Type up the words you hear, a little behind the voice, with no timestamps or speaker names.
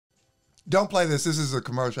Don't play this. This is a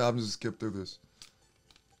commercial. I'm just skip through this.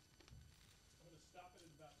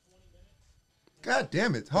 God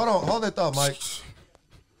damn it. Hold on. Hold that thought, Mike.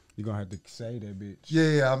 You're going to have to say that, bitch.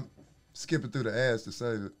 Yeah, I'm skipping through the ads to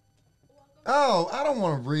save it. Oh, I don't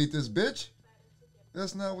want to read this, bitch.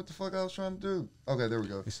 That's not what the fuck I was trying to do. Okay, there we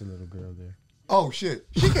go. It's a little girl there. Oh, shit.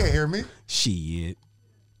 She can't hear me. Shit.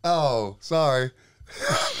 Oh, sorry.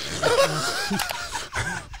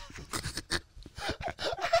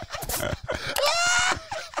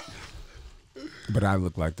 But I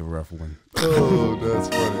look like the rough one. Oh, that's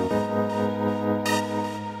funny.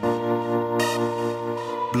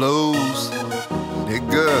 Blues,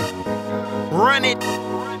 nigga. Run it.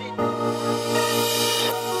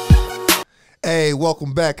 Hey,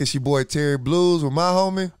 welcome back. It's your boy Terry Bluez with my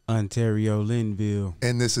homie Onterio Linville.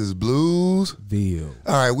 And this is BluezVille.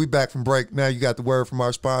 All right, we back from break. Now you got the word from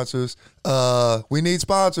our sponsors. We need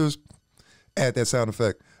sponsors. Add that sound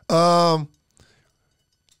effect. What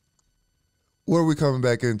are we coming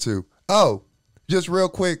back into? Oh, just real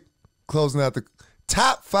quick, closing out the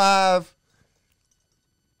top 5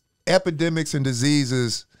 epidemics and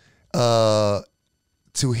diseases to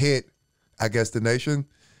hit, I guess, the nation.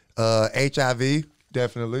 HIV,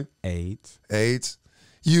 definitely. AIDS.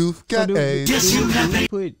 You've got AIDS. Yes, you have AIDS.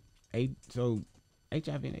 Put AIDS. So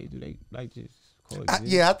HIV and AIDS, do they like just coexist?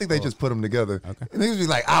 Yeah, I think they just put them together. Okay. And they just be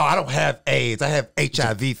like, oh, I don't have AIDS. I have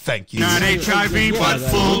HIV. Thank you. Not HIV, but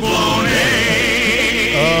full-blown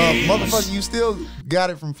AIDS. Motherfucker, you still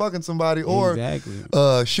got it from fucking somebody or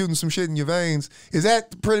shooting some shit in your veins. Is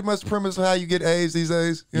that pretty much the premise of how you get AIDS these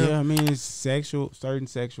days? Yeah, I mean, it's certain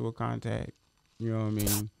sexual contact. You know what I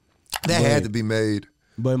mean? That had to be made.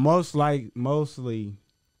 But mostly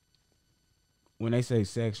when they say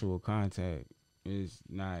sexual contact, it's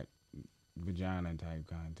not vagina type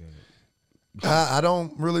contact. I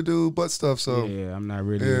don't really do butt stuff, so yeah, I'm not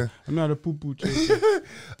really. Yeah. I'm not a poo poo chick.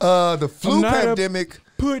 The flu pandemic,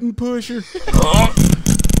 pudding pusher. The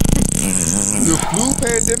flu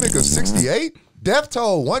pandemic of '68, death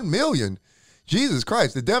toll 1 million. Jesus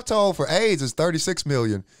Christ, the death toll for AIDS is 36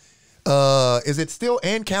 million. Is it still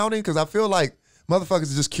and counting? Because I feel like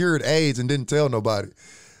motherfuckers just cured AIDS and didn't tell nobody.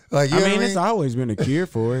 Like, I mean, it's always been a cure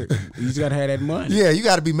for it. You just gotta have that money. Yeah, you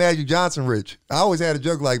gotta be Magic Johnson rich. I always had a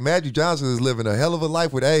joke like Magic Johnson is living a hell of a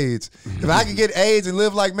life with AIDS. If I could get AIDS and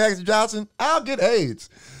live like Magic Johnson, I'll get AIDS.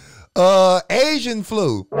 Asian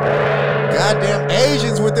flu. Goddamn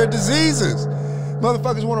Asians with their diseases.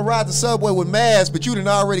 Motherfuckers want to ride the subway with masks, but you done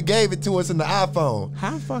already gave it to us in the iPhone.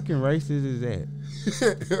 How fucking racist is that?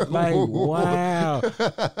 Like, wow.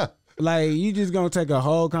 Like, you just gonna take a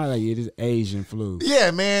whole kind of, like, yeah, this Asian flu. Yeah,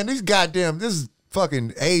 man, this is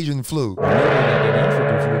fucking Asian flu.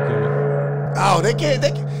 Oh, they can't.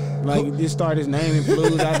 Like, just start his naming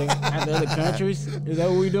flus out of other countries? Is that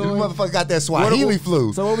what we doing? This motherfucker got that Swahili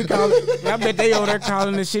flu. So what we call it? I bet they over there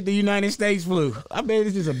calling this shit the United States flu. I bet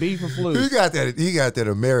it's just a beef of flu. He got that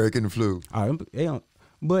American flu. They don't.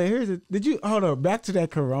 But hold up, back to that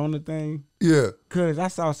corona thing? Yeah. Because I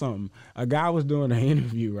saw something. A guy was doing an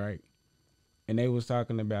interview, right? And they was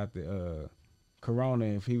talking about the corona,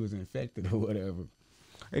 if he was infected or whatever.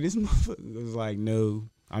 And this motherfucker was like, no,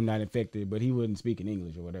 I'm not infected, but he wasn't speaking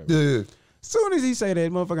English or whatever. Yeah. Soon as he said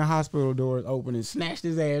that, motherfucking hospital doors open and snatched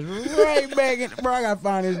his ass right back in. Bro, I gotta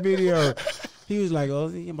find this video. He was like, oh,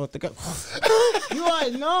 he about to go.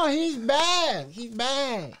 No, he's bad. He's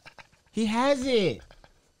bad. He has it.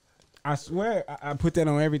 I swear, I put that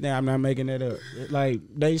on everything. I'm not making that up. Like,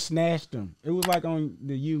 they snatched him. It was like on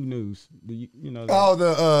the U News. What's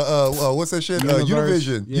that shit?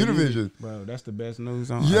 Univision. Yeah, Univision. Bro, that's the best news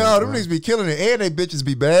on. Yo, them niggas be killing it, and they bitches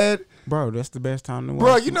be bad. Bro, that's the best time to watch.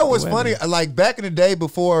 Bro, you know what's funny? Like, back in the day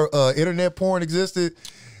before internet porn existed,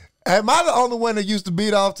 am I the only one that used to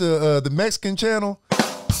beat off to the Mexican channel?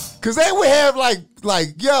 Cause they would have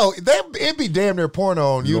it'd be damn near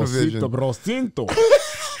porno on Univision.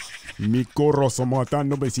 Mi corro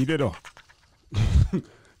matando besidero.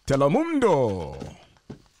 Telemundo.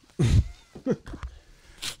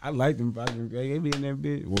 I like them. They be in that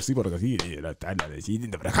bitch.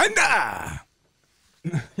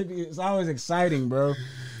 It's always exciting, bro.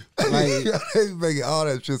 Like, they making all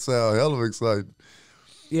that shit sound hell of exciting.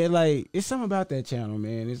 Yeah, like, it's something about that channel,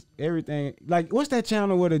 man. It's everything. Like, what's that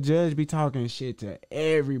channel where the judge be talking shit to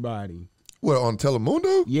everybody? What, on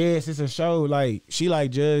Telemundo? Yes, it's a show. Like, she like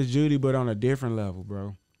Judge Judy, but on a different level,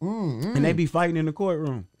 bro. And they be fighting in the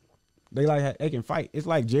courtroom. They can fight. It's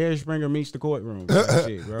like Jerry Springer meets the courtroom.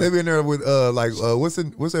 Shit, bro. They be in there with what's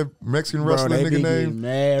that Mexican wrestling nigga name?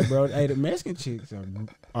 Mad, bro. Hey, the Mexican chicks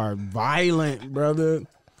are violent, brother.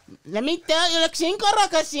 Let me tell you, like, cinco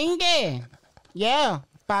rocasingue. Yeah,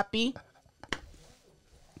 papi.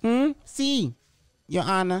 See, Your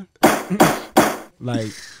Honor.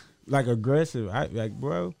 like aggressive. Like,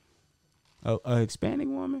 bro, a Hispanic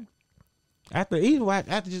woman. After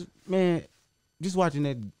just watching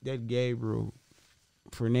that Gabriel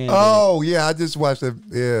Fernandez. Oh yeah, I just watched that.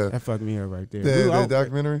 Yeah, that fucked me up right there. That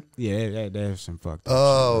documentary. Yeah, that's some fucked up.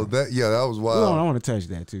 Oh, shit, that was wild. I want to touch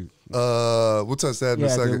that too. We'll touch that in a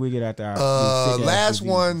second. We get out there. Last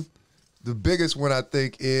one, the biggest one I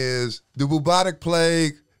think is the bubonic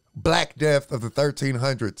plague, Black Death of the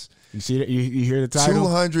 1300s. You see that? You hear the title?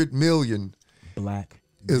 200 million. Black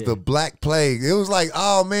is the Black Plague. It was like,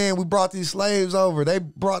 oh man, we brought these slaves over. They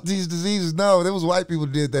brought these diseases. No, it was white people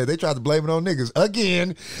who did that. They tried to blame it on niggas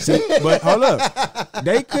again. See, but hold up,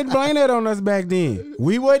 they couldn't blame that on us back then.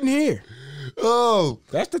 We wasn't here. Oh,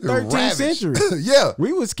 that's the 13th century. Yeah,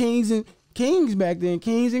 we was kings back then,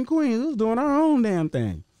 kings and queens. We was doing our own damn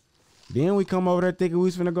thing. Then we come over there thinking we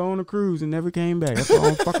was finna go on a cruise and never came back. That's why I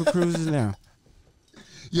don't fuck with cruises now.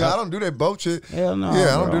 Yeah, I don't do that boat shit. Hell no. Yeah,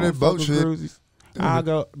 bro, I don't do that boat shit. Cruises. I'll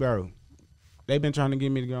go, bro. They've been trying to get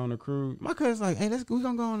me to go on a cruise. My cousin's like, hey, we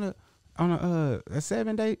gonna go on a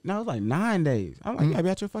 7 day. No, it's like 9 days. I'm like, you gotta be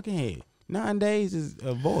out your fucking head. 9 days is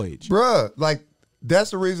a voyage, bruh. Like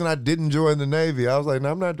that's the reason I didn't join the Navy. I was like,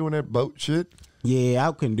 no, I'm not doing that boat shit. Yeah,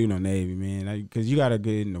 I couldn't do no Navy, man. Because you gotta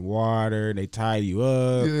get in the water. They tie you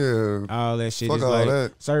up. Yeah, all that shit. Fuck It's all like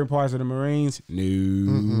that. Certain parts of the Marines,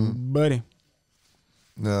 no, buddy.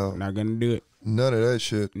 No, not gonna do it. None of that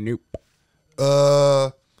shit. Nope.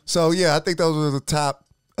 So yeah, I think those were the top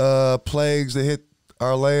plagues that hit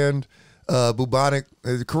our land. Bubonic.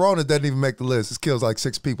 Corona doesn't even make the list. This kills like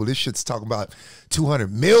 6 people. This shit's talking about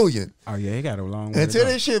 200 million. Oh yeah, it got a long way. Until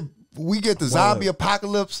this shit, we get the zombie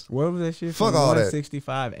apocalypse. What was that shit? Fuck all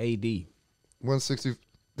 165 AD. 160.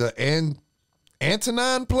 The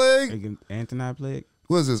Antonine plague. Antonine plague.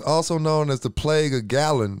 What is this? Also known as the plague of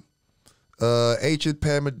Galen. Ancient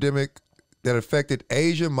pandemic that affected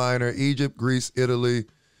Asia Minor, Egypt, Greece, Italy.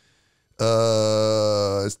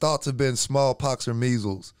 It's thought to have been smallpox or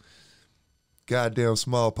measles. Goddamn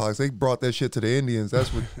smallpox. They brought that shit to the Indians.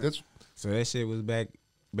 That's what. That's so that shit was back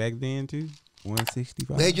then too.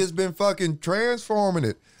 165. They just been fucking transforming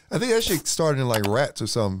it. I think that shit started in like rats or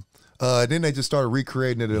something. Then they just started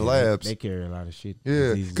recreating it in labs. They carry a lot of shit.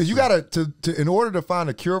 Yeah, because you gotta in order to find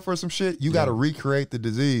a cure for some shit, you gotta recreate the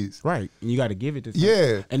disease. Right, and you gotta give it to something.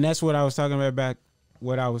 Yeah, and that's what I was talking about.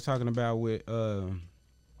 What I was talking about with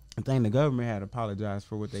I think the government had apologized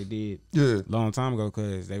for what they did a long time ago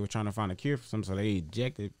because they were trying to find a cure for something, so they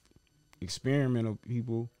ejected experimental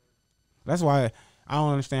people. That's why I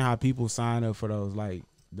don't understand how people sign up for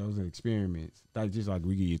those experiments. Like just like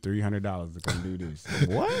we give you $300 to come do this.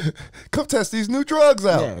 What? Come test these new drugs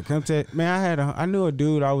out. Yeah, come test. Man, I knew a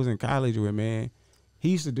dude I was in college with. Man, he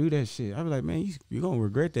used to do that shit. I was like, man, you're gonna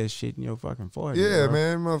regret that shit in your fucking 40s. Yeah, bro.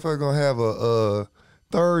 man, motherfucker gonna have a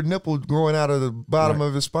third nipple growing out of the bottom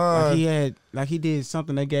of his spine. Like he did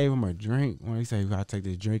something. They gave him a drink when he said, "I take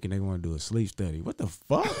this drink," and they want to do a sleep study. What the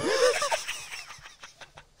fuck?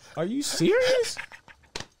 Are you serious?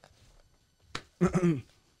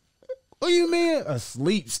 What do you mean a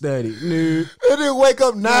sleep study, dude? And then wake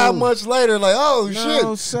up 9 months later, like, oh shit,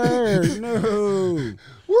 no sir, no.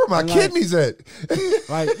 Where are my kidneys at?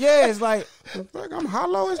 It's like I'm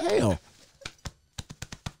hollow as hell.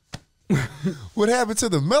 What happened to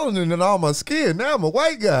the melanin in all my skin? Now I'm a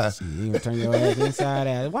white guy. See, you gonna turn your ass inside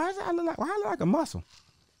out. Why I look like a muscle?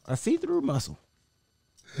 A see-through muscle.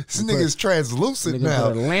 This nigga's translucent now.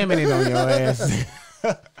 Put a laminate on your ass.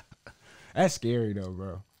 That's scary though,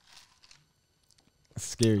 bro. That's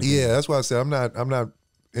scary. Yeah, that's why I said I'm not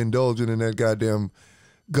indulging in that goddamn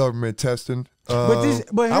government testing.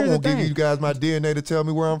 But I won't give you guys my DNA to tell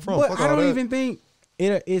me where I'm from. But Fuck I all don't that. even think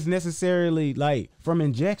it is necessarily like from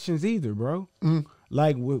injections either, bro.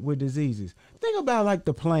 Like with diseases. Think about like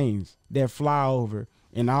the planes that fly over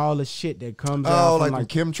and all the shit that comes out. Oh, from like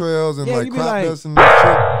the chemtrails and like you be crop like, dust and shit.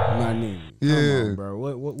 My nigga, come on, bro.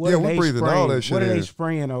 What yeah, are we're they breathing spraying? all that shit. What are they in.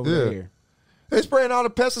 spraying over there? They spraying all the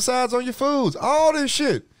pesticides on your foods. All this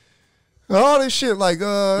shit. All this shit. Like,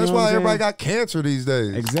 that's know why what I'm everybody saying? got cancer these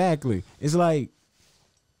days. Exactly. It's like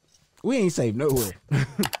we ain't safe nowhere.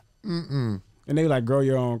 And they like grow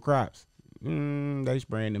your own crops. They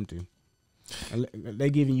spraying them too. They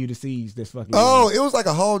giving you the seeds that's fucking. Oh, it was like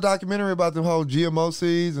a whole documentary about them whole GMO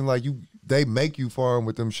seeds and like they make you farm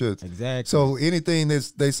with them shits. Exactly. So anything they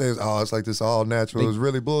say is it's like this all natural. It's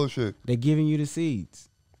really bullshit. They giving you the seeds.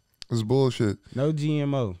 It's bullshit. No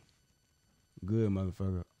GMO. Good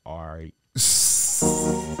motherfucker. All right.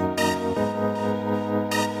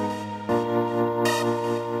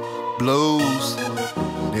 Blues,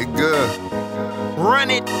 nigga. run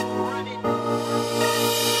it.